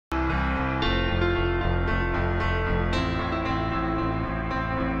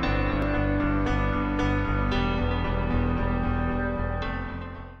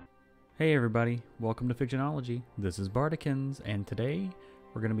Hey everybody, welcome to Fictionology. This is Bardikens, and today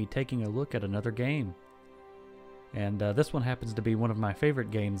we're going to be taking a look at another game. And this one happens to be one of my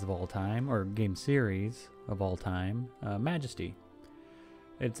favorite games of all time, or game series of all time, Majesty.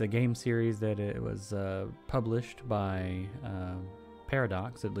 It's a game series that it was published by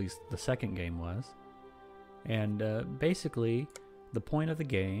Paradox, at least the second game was. And basically, the point of the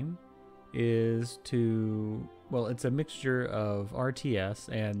game is to, well, it's a mixture of RTS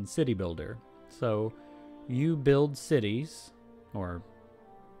and city builder. So you build cities or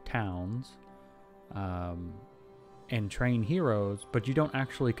towns and train heroes, but you don't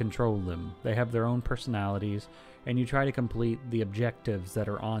actually control them. They have their own personalities, and you try to complete the objectives that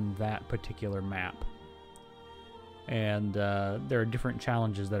are on that particular map. And there are different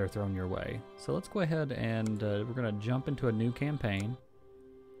challenges that are thrown your way. So let's go ahead and we're going to jump into a new campaign.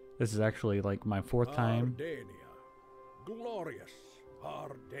 This is actually like my fourth time. Ardania, glorious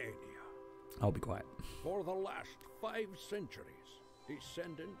Ardania. I'll be quiet. For the last 5 centuries,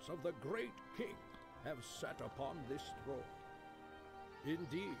 descendants of the great king have sat upon this throne.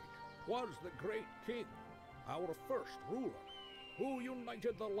 Indeed, 'twas the great king, our first ruler, who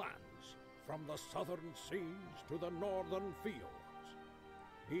united the lands from the southern seas to the northern fields.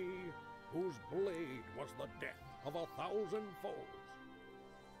 He whose blade was the death of 1,000 foes.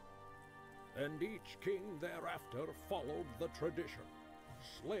 And each king thereafter followed the tradition,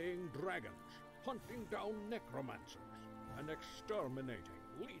 slaying dragons, hunting down necromancers, and exterminating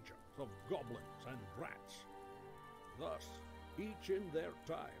legions of goblins and rats. Thus, each in their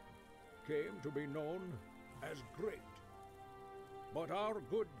time came to be known as great. But our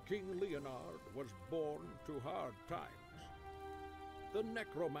good King Leonard was born to hard times. The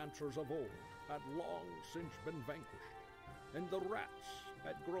necromancers of old had long since been vanquished, and the rats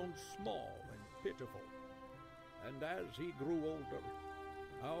had grown small and pitiful. And as he grew older,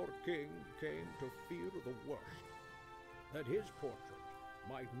 our king came to fear the worst, that his portrait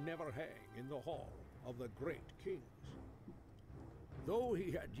might never hang in the hall of the great kings. Though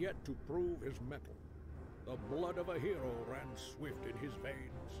he had yet to prove his mettle, the blood of a hero ran swift in his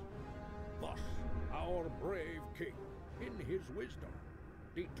veins. Thus, our brave king, in his wisdom,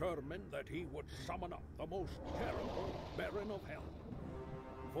 determined that he would summon up the most terrible Baron of Hell.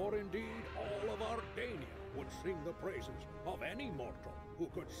 For indeed, all of Ardania would sing the praises of any mortal who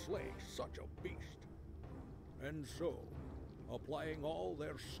could slay such a beast. And so, applying all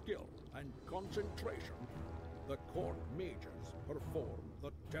their skill and concentration, the court mages performed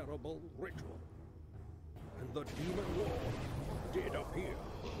the terrible ritual. And the demon lord did appear.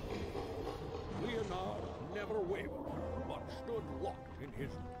 Leonard never wavered, but stood locked in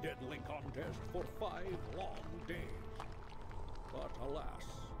his deadly contest for 5 long days. But alas,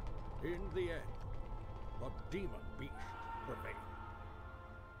 in the end, the demon beast prevailed.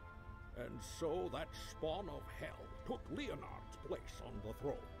 And so that spawn of hell took Leonard's place on the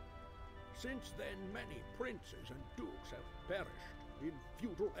throne. Since then, many princes and dukes have perished in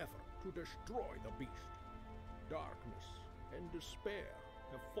futile effort to destroy the beast. Darkness and despair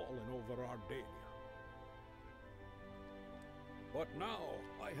have fallen over Ardania. But now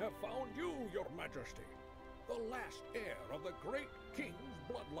I have found you, your majesty, the last heir of the great king's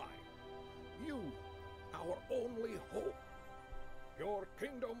bloodline. You, our only hope. Your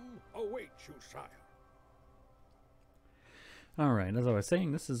kingdom awaits you, sire. Alright, as I was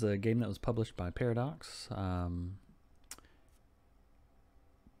saying, this is a game that was published by Paradox.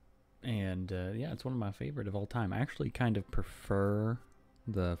 Yeah, it's one of my favorite of all time. I actually kind of prefer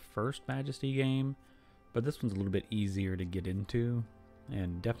the first Majesty game, but this one's a little bit easier to get into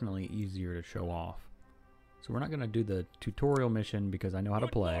and definitely easier to show off. So we're not going to do the tutorial mission because I know how to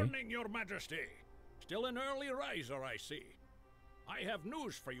play. Good morning, your majesty. Still an early riser, I see. I have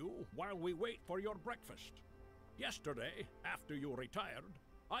news for you while we wait for your breakfast. Yesterday, after you retired,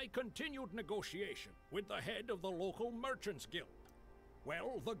 I continued negotiation with the head of the local Merchants Guild.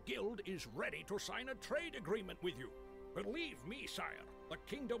 Well, the guild is ready to sign a trade agreement with you. Believe me, sire, the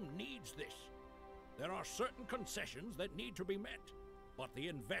kingdom needs this. There are certain concessions that need to be met, but the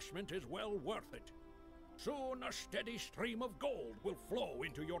investment is well worth it. Soon a steady stream of gold will flow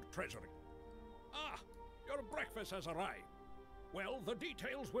into your treasury. Ah, your breakfast has arrived. Well, the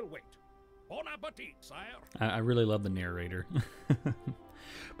details will wait. Bon appetit, sire. I really love the narrator.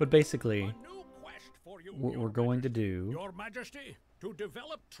 But basically, A new quest for you, what your we're going to majesty. do... Your majesty, to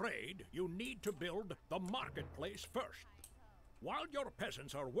develop trade, you need to build the marketplace first. While your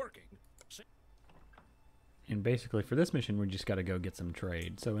peasants are working... And basically, for this mission, we just got to go get some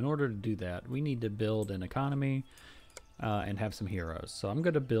trade. So in order to do that, we need to build an economy and have some heroes. So I'm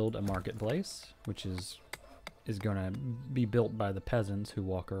going to build a marketplace, which is is going to be built by the peasants who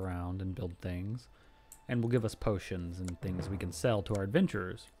walk around and build things, and will give us potions and things we can sell to our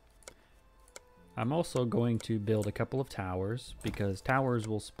adventurers. I'm also going to build a couple of towers, because towers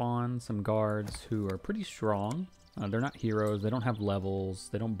will spawn some guards who are pretty strong. They're not heroes, they don't have levels,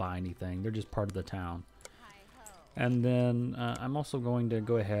 they don't buy anything, they're just part of the town. And then I'm also going to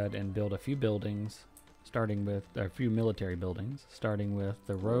go ahead and build a few buildings, starting with a few military buildings, starting with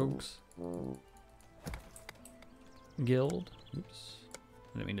the Rogues Guild. Oops,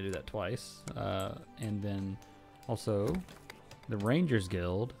 I didn't mean to do that twice. And then also the Rangers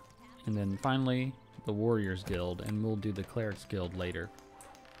Guild, and then finally the Warriors Guild, and we'll do the Clerics Guild later.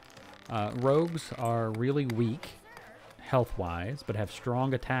 Rogues are really weak health-wise, but have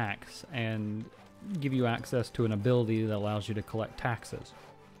strong attacks and give you access to an ability that allows you to collect taxes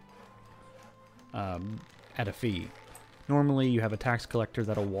at a fee. Normally you have a tax collector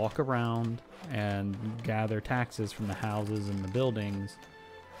that'll walk around and gather taxes from the houses and the buildings,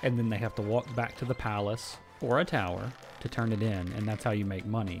 and then they have to walk back to the palace or a tower to turn it in, and that's how you make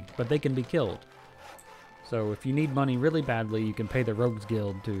money. But they can be killed. So if you need money really badly, you can pay the Rogues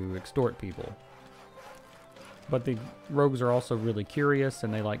Guild to extort people. But the rogues are also really curious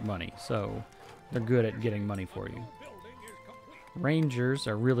and they like money, so they're good at getting money for you. Rangers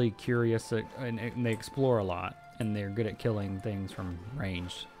are really curious and they explore a lot, and they're good at killing things from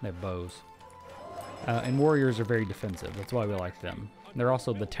range. They have bows. And warriors are very defensive, that's why we like them. They're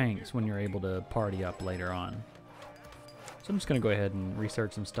also the tanks when you're able to party up later on. So I'm just going to go ahead and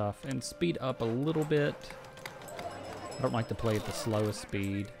research some stuff and speed up a little bit. I don't like to play at the slowest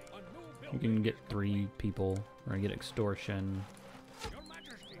speed. You can get 3 people, or get extortion.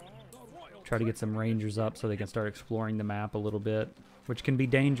 Try to get some rangers up so they can start exploring the map a little bit, which can be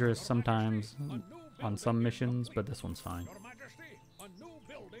dangerous sometimes on some missions, but this one's fine.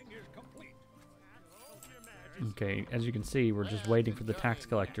 Okay, as you can see, we're just waiting for the tax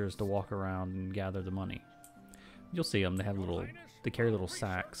collectors to walk around and gather the money. You'll see them, they carry little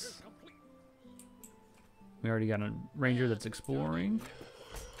sacks. We already got a ranger that's exploring.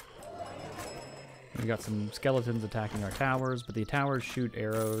 We got some skeletons attacking our towers, but the towers shoot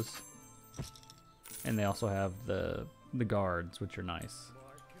arrows. And they also have the guards, which are nice.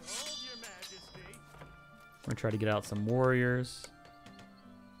 We're gonna try to get out some warriors.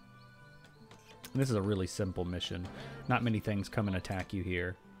 And this is a really simple mission. Not many things come and attack you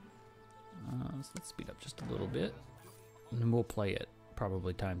here. So let's speed up just a little bit. And then we'll play it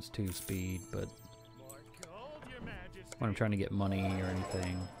probably ×2 speed, but when I'm trying to get money or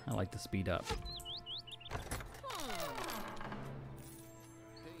anything, I like to speed up.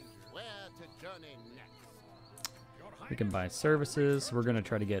 We can buy services. We're going to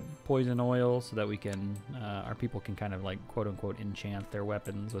try to get poison oil so that we can, our people can kind of like quote-unquote enchant their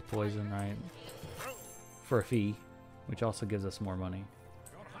weapons with poison, right? For a fee, which also gives us more money.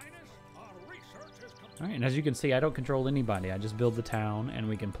 Alright, and as you can see, I don't control anybody. I just build the town, and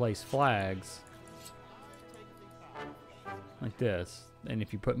we can place flags like this. And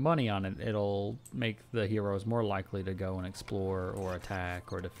if you put money on it, it'll make the heroes more likely to go and explore or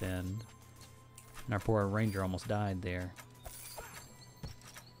attack or defend. And our poor ranger almost died there.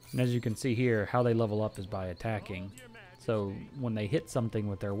 And as you can see here, how they level up is by attacking. So when they hit something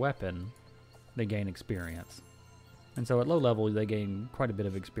with their weapon, they gain experience. And so at low level, they gain quite a bit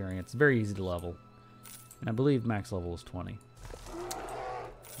of experience. It's very easy to level. And I believe max level is 20.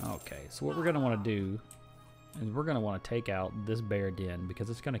 Okay, so what we're going to want to do is we're going to want to take out this bear den, because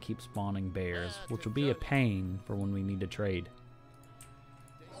it's going to keep spawning bears, which will be a pain for when we need to trade.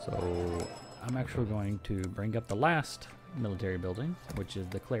 So I'm actually going to bring up the last military building, which is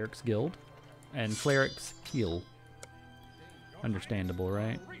the Clerics Guild. And clerics heal. Understandable,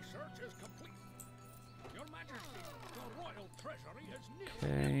 right?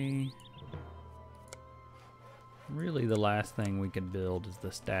 Okay. Really, the last thing we can build is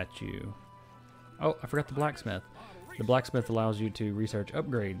the statue. Oh, I forgot the blacksmith. The blacksmith allows you to research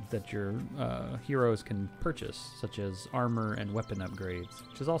upgrades that your heroes can purchase, such as armor and weapon upgrades,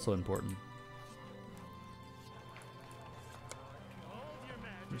 which is also important.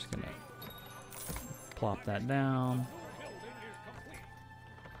 I'm just gonna plop that down.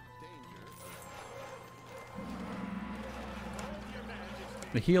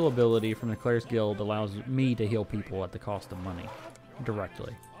 The heal ability from the Clerics Guild allows me to heal people at the cost of money,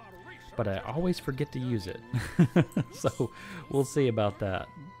 directly. But I always forget to use it. So we'll see about that.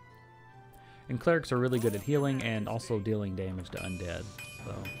 And clerics are really good at healing and also dealing damage to undead.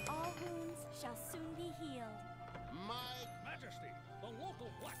 So. All wounds shall soon be healed. Majesty, the local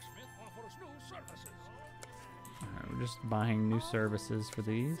blacksmith offers new services. Alright, we're just buying new services for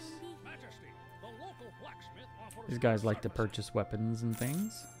these. Majesty, the local blacksmith These guys like to purchase weapons and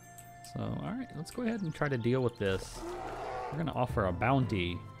things. So, alright, let's go ahead and try to deal with this. We're going to offer a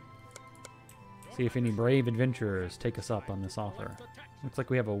bounty. See if any brave adventurers take us up on this offer. Looks like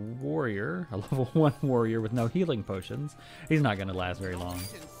we have a warrior, a level 1 warrior with no healing potions. He's not going to last very long.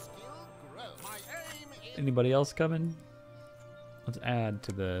 Anybody else coming? Let's add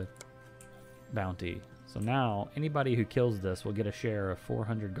to the bounty. So now, anybody who kills this will get a share of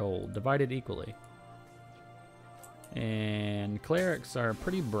 400 gold, divided equally. And clerics are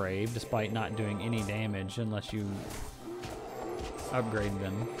pretty brave, despite not doing any damage unless you upgrade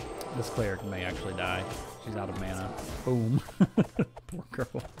them. This cleric may actually die. She's out of mana. Boom. Poor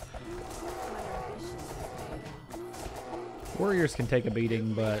girl. Warriors can take a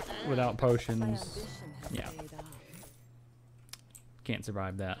beating, but without potions, yeah. Can't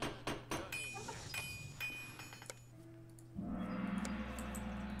survive that.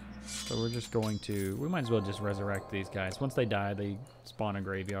 So we're just going to, we might as well just resurrect these guys. Once they die, they spawn a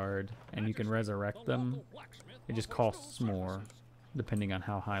graveyard, and you can resurrect them. It just costs more, depending on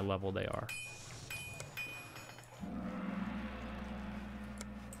how high level they are.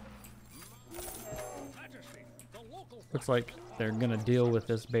 Looks like they're gonna deal with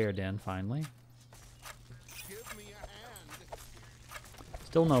this bear den finally.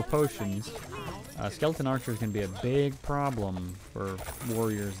 Still no potions. Skeleton archers can be a big problem for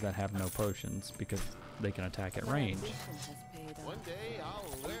warriors that have no potions because they can attack at range.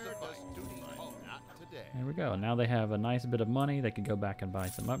 There we go. Now they have a nice bit of money. They can go back and buy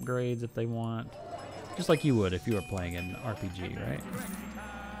some upgrades if they want. Just like you would if you were playing an RPG, right?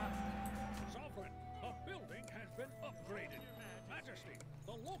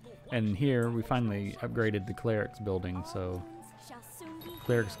 And here we finally upgraded the cleric's building, so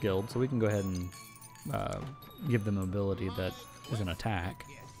cleric's guild, so we can go ahead and give them an ability that is an attack,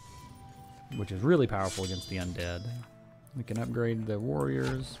 which is really powerful against the undead. We can upgrade the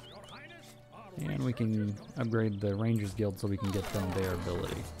warriors, and we can upgrade the rangers guild so we can get them their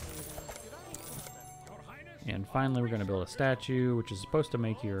ability. And finally we're going to build a statue, which is supposed to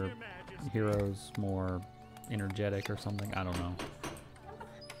make your heroes more energetic or something, I don't know.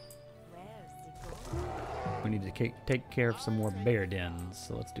 We need to take care of some more bear dens,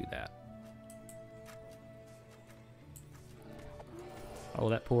 so let's do that. Oh,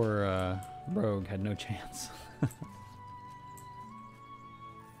 that poor rogue had no chance.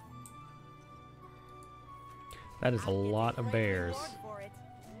 That is a lot of bears.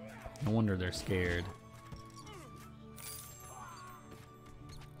 No wonder they're scared.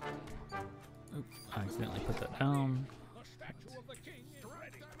 Oop, I accidentally put that down.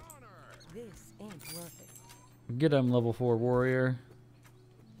 This ain't worth it. Get him, level 4 warrior.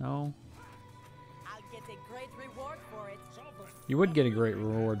 No? I'll get a great reward for it. You would get a great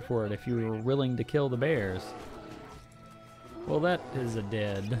reward for it if you were willing to kill the bears. Well, that is a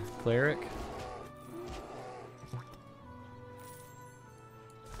dead cleric.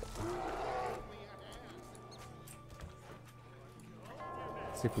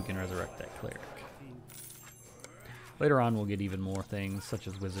 Let's see if we can resurrect that cleric. Later on we'll get even more things, such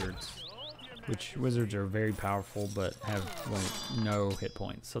as wizards. Which wizards are very powerful, but have like, no hit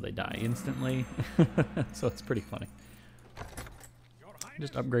points, so they die instantly. So it's pretty funny.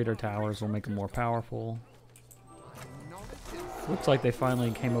 Just upgrade our towers, we'll make them more powerful. Looks like they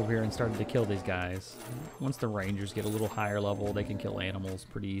finally came over here and started to kill these guys. Once the rangers get a little higher level, they can kill animals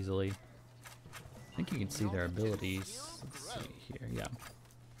pretty easily. I think you can see their abilities. Let's see here, yeah.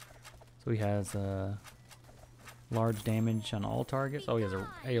 So he has large damage on all targets. Oh, he has a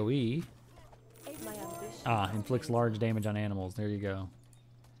AoE. Ah, inflicts large damage on animals. There you go.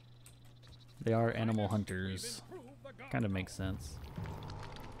 They are animal hunters. Kind of makes sense.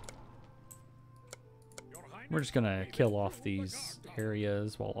 We're just gonna kill off these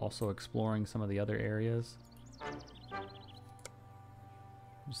areas while also exploring some of the other areas.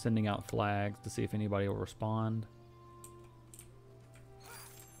 Just sending out flags to see if anybody will respond.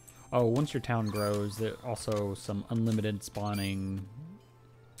 Oh, once your town grows, there also some unlimited spawning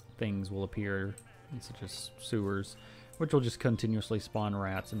things will appear, such as sewers, which will just continuously spawn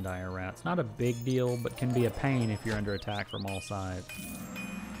rats and dire rats. Not a big deal, but can be a pain if you're under attack from all sides.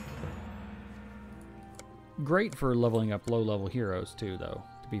 Great for leveling up low-level heroes too, though,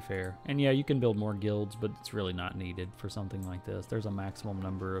 to be fair. And yeah, you can build more guilds, but it's really not needed for something like this. There's a maximum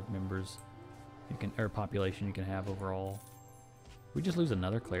number of members you can, or population you can have overall. We just lose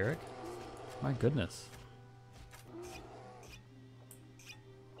another cleric? My goodness.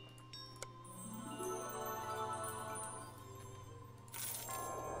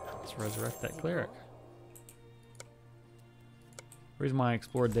 Let's resurrect that cleric. The reason why I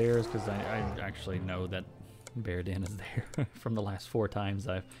explored there is because I actually know that Bardikens is there from the last 4 times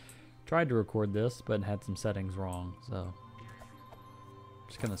I've tried to record this, but had some settings wrong. So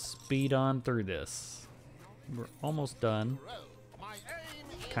just gonna speed on through this. We're almost done.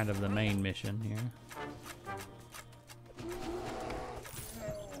 Kind of the main mission here.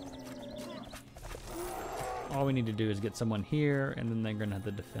 All we need to do is get someone here, and then they're gonna have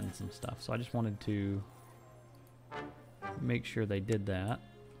to defend some stuff. So I just wanted to make sure they did that.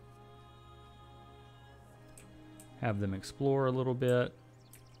 Have them explore a little bit.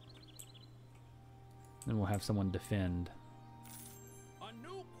 Then we'll have someone defend. A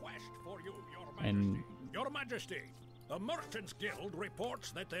new quest for you, Your Majesty. And Your Majesty, the Merchants Guild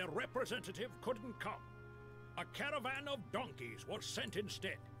reports that their representative couldn't come. A caravan of donkeys was sent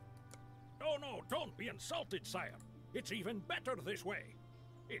instead. Oh no, don't be insulted, sire. It's even better this way.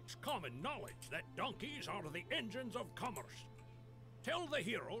 It's common knowledge that donkeys are the engines of commerce. Tell the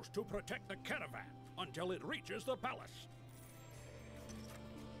heroes to protect the caravan until it reaches the palace.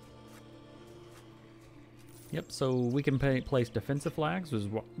 yep, so we can place defensive flags,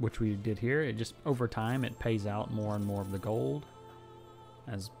 which we did here. It just, over time, it pays out more and more of the gold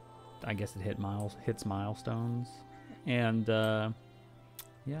as, I guess, it hits milestones. And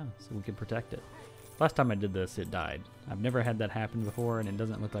yeah, so we can protect it. Last time I did this, it died. I've never had that happen before, and it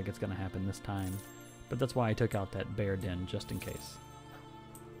doesn't look like it's going to happen this time. But that's why I took out that bear den, just in case.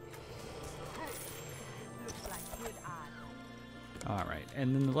 Alright,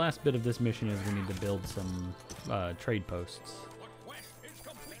 and then the last bit of this mission is we need to build some trade posts. The quest is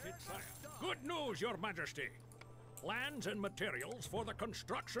completed, sire. Good news, Your Majesty. Lands and materials for the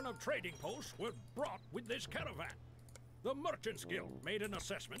construction of trading posts were brought with this caravan. The Merchants Guild made an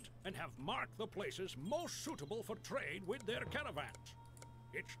assessment and have marked the places most suitable for trade with their caravans.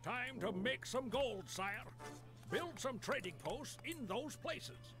 It's time to make some gold, sire. Build some trading posts in those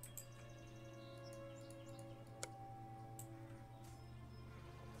places.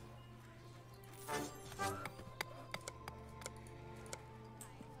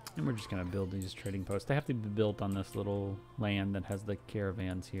 And we're just going to build these trading posts. They have to be built on this little land that has the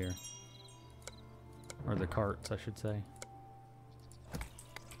caravans here. Or the carts, I should say.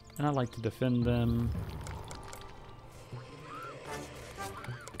 And I like to defend them.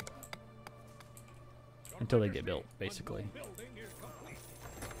 Until they get built, basically.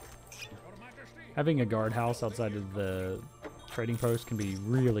 Having a guardhouse outside of the trading post can be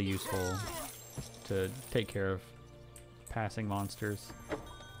really useful to take care of passing monsters.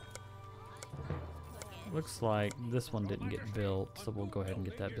 Looks like this one didn't get built, so we'll go ahead and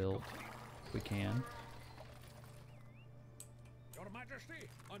get that built if we can. Your Majesty,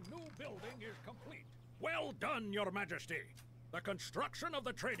 a new building is complete. Well done, Your Majesty. The construction of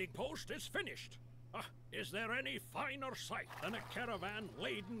the trading post is finished. Is there any finer sight than a caravan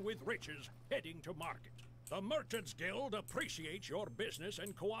laden with riches heading to market? The Merchants Guild appreciates your business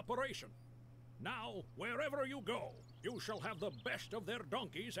and cooperation. Now, wherever you go, you shall have the best of their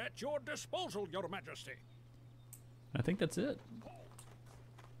donkeys at your disposal, Your Majesty. I think that's it.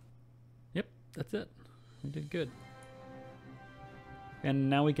 Yep, that's it. We did good. And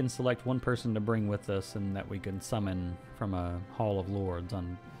now we can select one person to bring with us and that we can summon from a Hall of Lords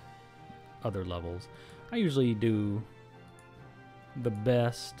on other levels. I usually do the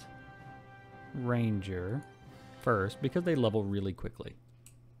best ranger first because they level really quickly.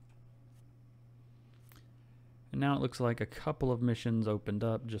 And now it looks like a couple of missions opened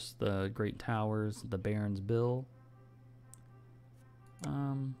up, just the Great Towers, the Baron's Bill.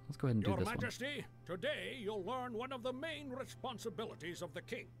 Let's go ahead and do this one. Your Majesty, today you'll learn one of the main responsibilities of the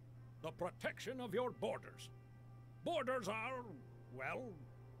king, the protection of your borders. Borders are, well,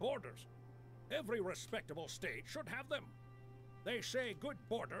 borders. Every respectable state should have them. They say good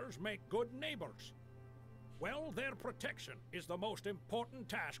borders make good neighbors. Well, their protection is the most important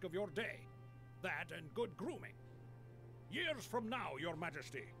task of your day. That and good grooming. Years from now, Your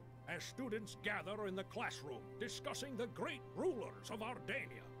Majesty, as students gather in the classroom discussing the great rulers of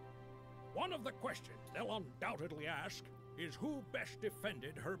Ardania, one of the questions they'll undoubtedly ask is who best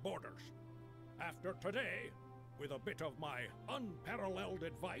defended her borders. After today, with a bit of my unparalleled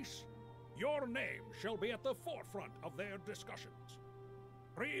advice, your name shall be at the forefront of their discussions.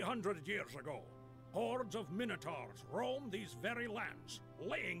 300 years ago, hordes of minotaurs roamed these very lands,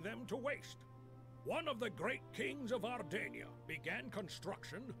 laying them to waste. One of the great kings of Ardania began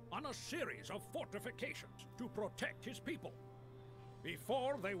construction on a series of fortifications to protect his people.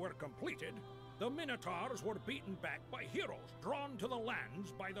 Before they were completed, the Minotaurs were beaten back by heroes drawn to the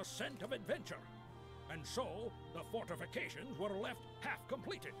lands by the scent of adventure. And so, the fortifications were left half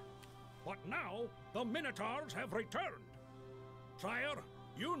completed. But now, the Minotaurs have returned. Sire,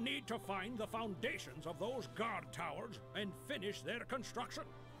 You need to find the foundations of those guard towers and finish their construction.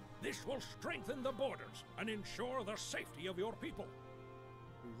 This will strengthen the borders and ensure the safety of your people.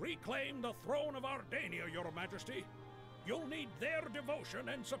 Reclaim the throne of Ardania, Your Majesty. You'll need their devotion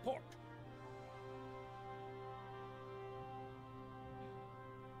and support.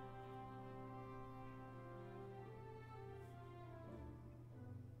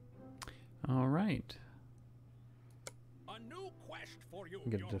 All right. A new quest for you,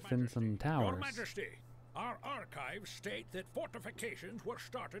 Get Your to defend Majesty. some towers. Your Majesty, our archives state that fortifications were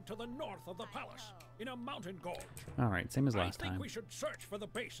started to the north of the palace, in a mountain gorge. All right, same as last I think time. we should search for the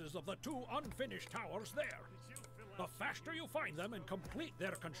bases of the 2 unfinished towers there. The faster you find them and complete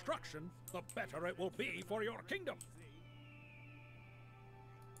their construction, the better it will be for your kingdom.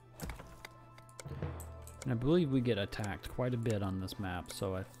 And I believe we get attacked quite a bit on this map,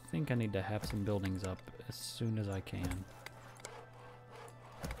 so I think I need to have some buildings up as soon as I can.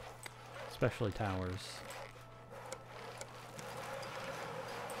 Especially towers.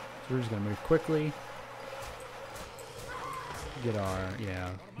 So we're just gonna move quickly. Get our, yeah,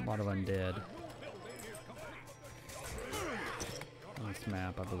 a lot of undead on this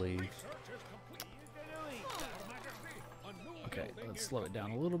map, I believe. Okay, let's slow it down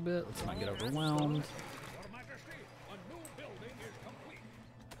a little bit. Let's not get overwhelmed.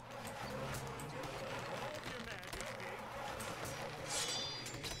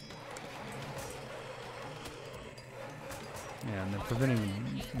 Yeah, and they're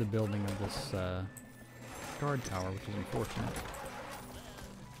preventing the building of this guard tower, which is unfortunate.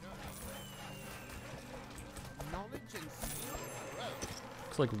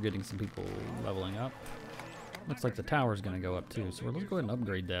 Looks like we're getting some people leveling up. Looks like the tower's gonna go up too, so let's go ahead and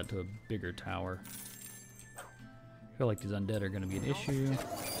upgrade that to a bigger tower. I feel like these undead are gonna be an issue.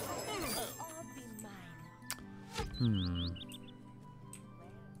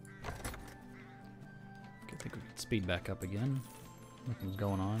 Okay, I think we can speed back up again. Nothing's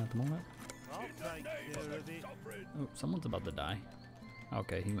going on at the moment. Oh, someone's about to die.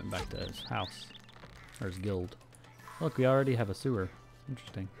 Okay, he went back to his house. Or his guild. Look, we already have a sewer.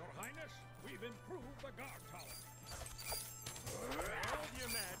 Interesting. Your Highness, we've improved the guard tower. Your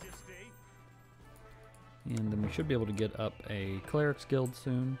Majesty. And then we should be able to get up a cleric's guild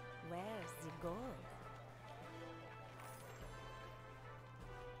soon. Where's the gold?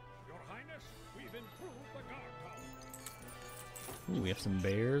 Your Highness, we've improved the guard tower. Ooh, we have some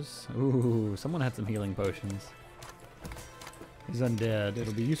bears. Ooh, someone had some healing potions. He's undead.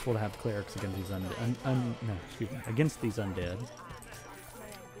 It'll be useful to have clerics against these against these undead.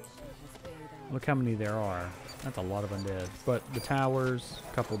 Look how many there are. That's a lot of undead. But the towers,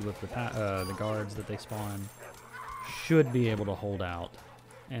 coupled with the guards that they spawn, should be able to hold out.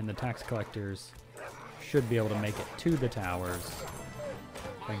 And the tax collectors should be able to make it to the towers.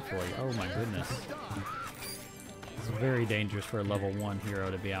 Thankfully. Oh my goodness. It's very dangerous for a level 1 hero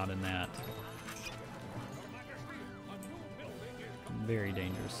to be out in that. Very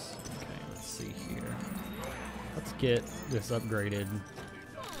dangerous. Okay, let's see here. Let's get this upgraded.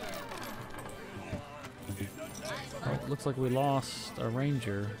 Oh, looks like we lost our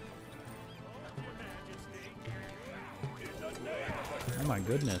ranger. Oh my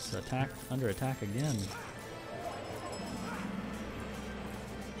goodness, under attack again.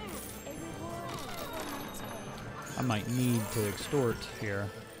 I might need to extort here.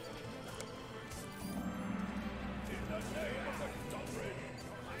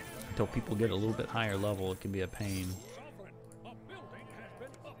 Until people get a little bit higher level, it can be a pain. Sovereign, a building has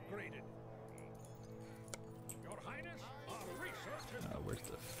been upgraded. Your Highness, our research is Where's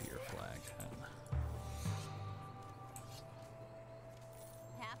the fear flag at?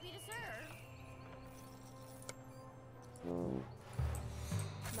 Happy to serve.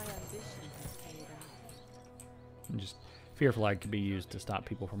 My ambition has paid off. And just fear flag could be used to stop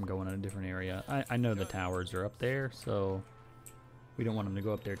people from going in a different area. I know the towers are up there, so we don't want them to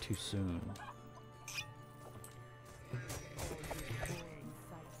go up there too soon.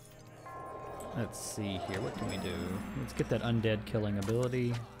 Let's see here. What can we do? Let's get that undead killing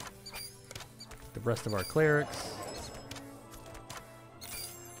ability. The rest of our clerics.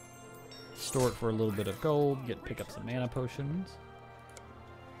 Store it for a little bit of gold. Pick up some mana potions.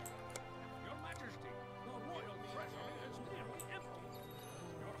 Your Majesty, the royal treasury is nearly empty.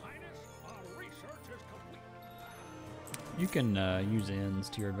 Your Highness, our research is complete. You can use ends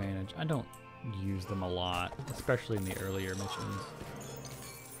to your advantage. I don't use them a lot, especially in the earlier missions.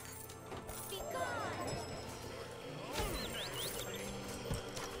 Be gone.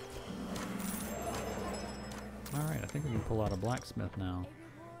 Alright, I think we can pull out a blacksmith now.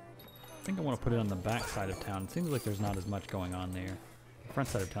 I think I want to put it on the back side of town. It seems like there's not as much going on there. front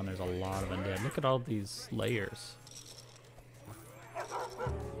side of town, there's a lot of undead. Look at all these layers.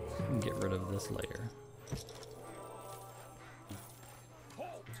 We can get rid of this layer.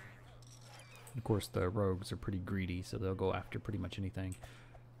 Of course, the rogues are pretty greedy, so they'll go after pretty much anything.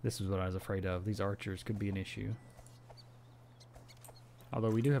 This is what I was afraid of. These archers could be an issue.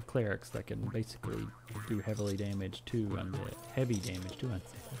 Although we do have clerics that can basically do heavy damage to undead. Heavy damage to undead.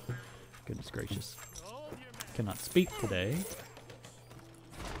 Goodness gracious. Cannot speak today.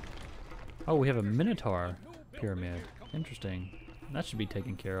 Oh, we have a Minotaur pyramid. Interesting. That should be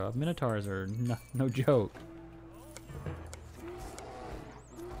taken care of. Minotaurs are no joke.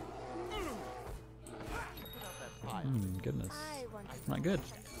 Goodness. Not good.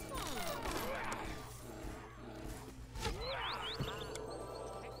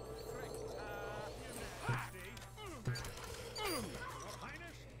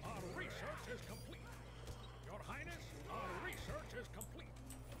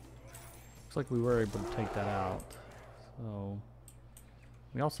 Looks like we were able to take that out. So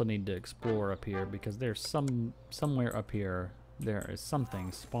we also need to explore up here because there's somewhere up here there is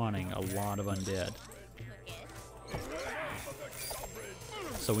something spawning a lot of undead.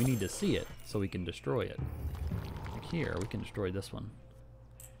 So we need to see it so we can destroy it. Like here, we can destroy this one.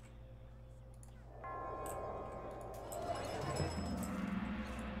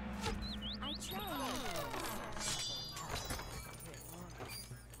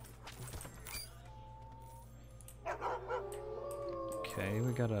 Okay,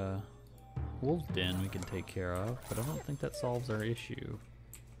 we got a wolf den we can take care of, but I don't think that solves our issue.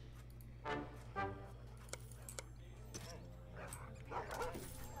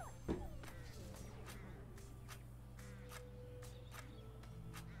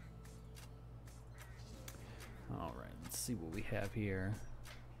 Alright, let's see what we have here.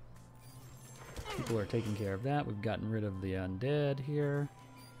 People are taking care of that. We've gotten rid of the undead here.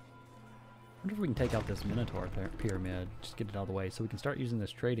 I wonder if we can take out this Minotaur pyramid, just get it out of the way, so we can start using this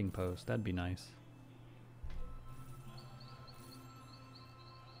trading post. That'd be nice.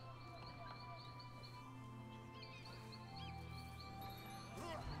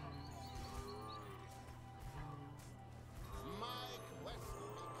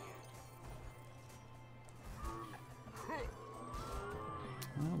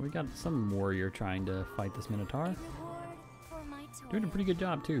 Well, we got some warrior trying to fight this Minotaur. Doing a pretty good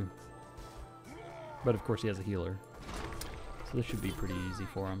job, too. But of course he has a healer. So this should be pretty easy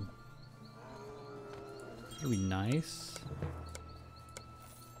for him. That'd be nice.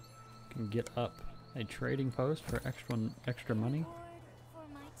 Can get up a trading post for extra money.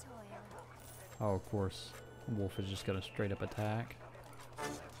 Oh, of course. Wolf is just gonna straight up attack.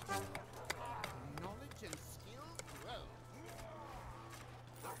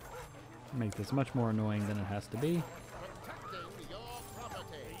 Make this much more annoying than it has to be.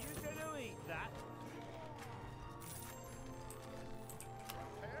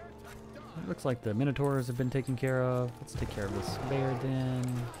 It looks like the Minotaurs have been taken care of. Let's take care of this bear den.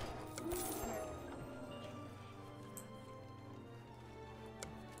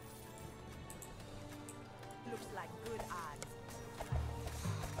 Looks like good odds.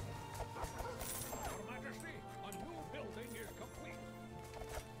 Your Majesty, a new building is complete.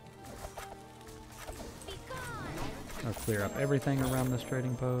 Be gone! I'll clear up everything around this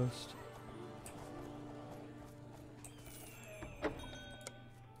trading post.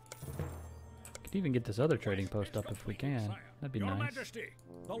 Could even get this other trading post up if we can. That'd be Your nice. Majesty,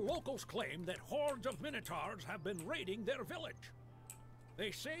 the locals claim that hordes of Minotaurs have been raiding their village.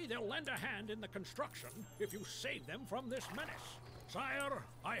 They say they'll lend a hand in the construction if you save them from this menace. Sire,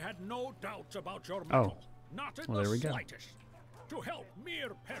 I had no doubts about your mettle. Not in Well, there the we go. slightest. To help mere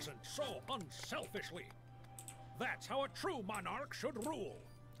peasants so unselfishly. That's how a true monarch should rule.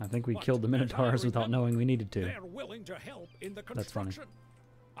 I think we But killed the as I Minotaurs without remember, knowing we needed to. They're willing to help in the That's funny. construction.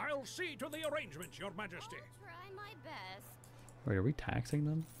 I'll see to the arrangements, Your Majesty. Try my best. Wait, are we taxing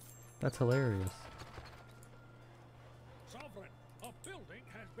them? That's hilarious. Sovereign, a building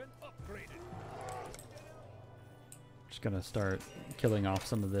has been upgraded. Just gonna start killing off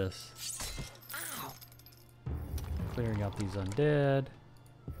some of this. Clearing out these undead.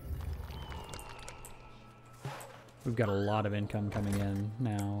 We've got a lot of income coming in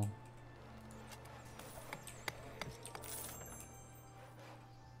now.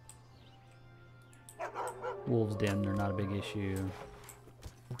 Wolves Den are not a big issue.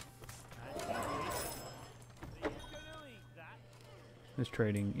 This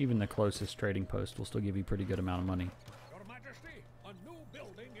trading, even the closest trading post will still give you a pretty good amount of money. Your Majesty, a new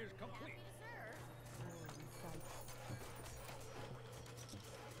building is complete.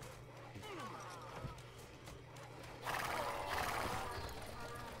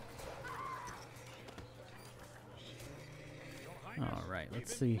 Alright,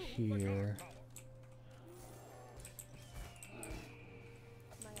 let's see here.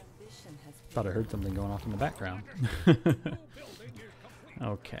 Thought I heard something going off in the background.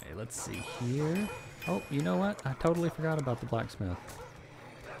 Okay, let's see here. Oh, you know what? I totally forgot about the blacksmith.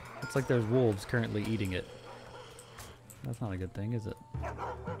 Looks like there's wolves currently eating it. That's not a good thing, is it?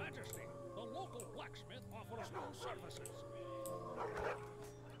 Majesty, the local blacksmith offers new services.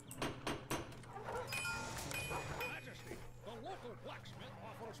 Majesty, the local blacksmith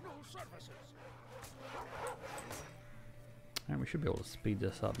offers new services. Alright, we should be able to speed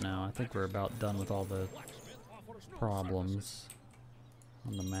this up now. I think we're about done with all the problems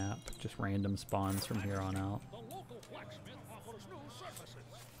on the map. Just random spawns from here on out. The local blacksmith offers new services.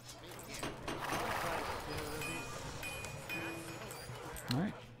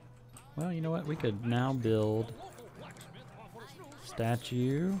 Alright. Well, you know what? We could now build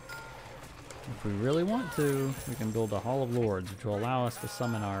statue. If we really want to, we can build a Hall of Lords, which will allow us to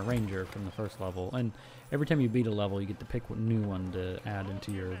summon our ranger from the first level. And every time you beat a level, you get to pick a new one to add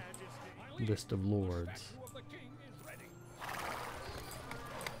into your list of lords.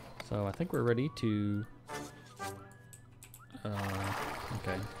 So I think we're ready to...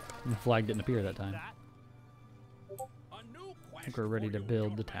 okay. The flag didn't appear that time. I think we're ready to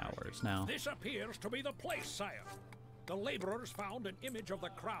build the towers now. This appears to be the place, sire. The laborers found an image of the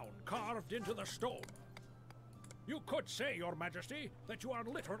crown carved into the stone. You could say, Your Majesty, that you are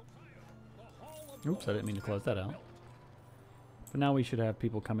literally... Oops, I didn't mean to close that out. But now we should have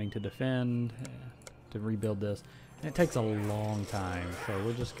people coming to defend, to rebuild this. And it takes a long time, so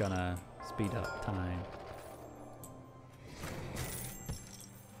we're just gonna speed up time.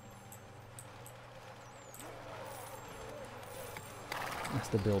 Has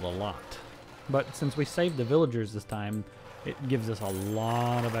to build a lot. But since we saved the villagers this time, it gives us a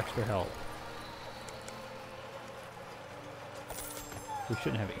lot of extra help. We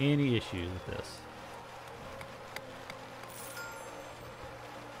shouldn't have any issues with this.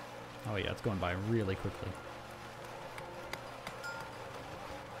 Oh yeah, it's going by really quickly.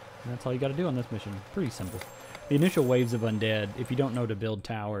 And that's all you gotta do on this mission. Pretty simple. The initial waves of undead, if you don't know to build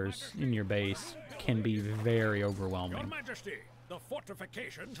towers in your base, can be very overwhelming. Your Majesty, the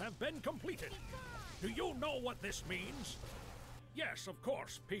fortifications have been completed. Do you know what this means? Yes, of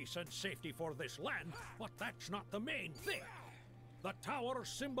course, peace and safety for this land, but that's not the main thing. The towers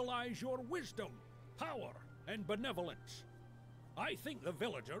symbolize your wisdom, power, and benevolence. I think the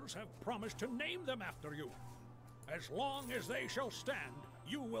villagers have promised to name them after you. As long as they shall stand,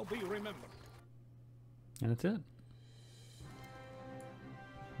 you will be remembered. And that's it.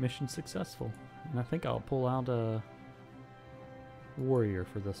 Mission successful. And I think I'll pull out a warrior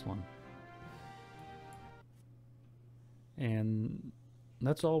for this one. And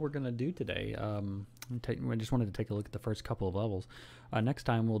that's all we're going to do today. I just wanted to take a look at the first couple of levels. Next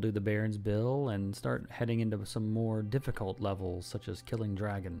time we'll do the Baron's Bill and start heading into some more difficult levels, such as killing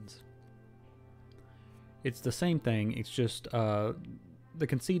dragons. It's the same thing, it's just the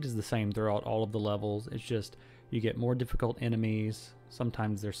conceit is the same throughout all of the levels. It's just you get more difficult enemies.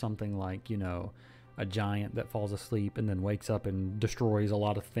 Sometimes there's something like, you know, a giant that falls asleep and then wakes up and destroys a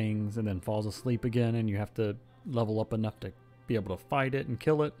lot of things and then falls asleep again, and you have to level up enough to be able to fight it and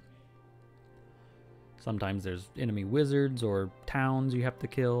kill it. Sometimes there's enemy wizards or towns you have to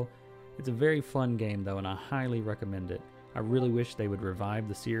kill. It's a very fun game though, and I highly recommend it. I really wish they would revive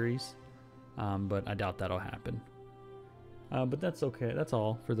the series, but I doubt that'll happen. But that's okay. That's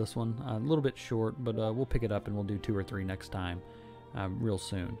all for this one. A little bit short, but we'll pick it up and we'll do 2 or 3 next time real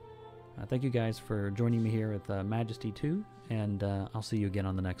soon. Thank you guys for joining me here with Majesty 2, and I'll see you again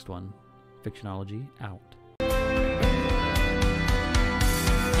on the next one. Fictionology out.